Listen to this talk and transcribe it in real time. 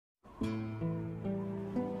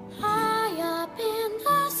High up in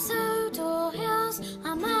the Sodor hills,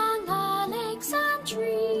 among the lakes and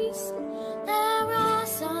trees, there are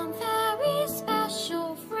some very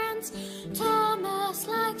special friends Thomas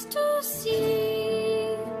likes to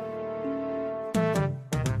see.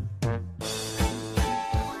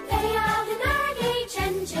 They are the narrow gauge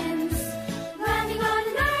engines running on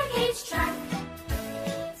a narrow gauge track.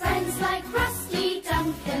 Friends like Rusty,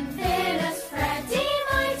 Duncan, Fearless Freddy,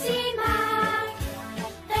 Mighty Mac.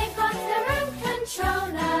 They've got their own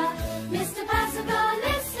controller, Mr. Passable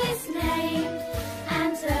is his name.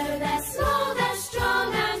 And though they're small, they're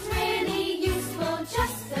strong and really useful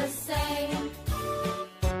just the same.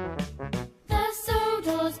 The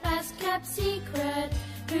Sodor's best kept secret,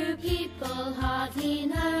 who people hardly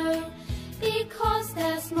know. Because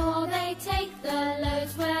they're small, they take the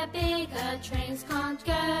loads where bigger trains can't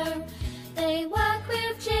go. They work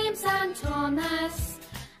with James and Thomas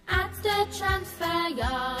at the transfer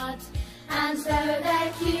yard. And though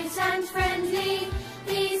they're cute and friendly,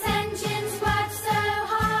 these engines work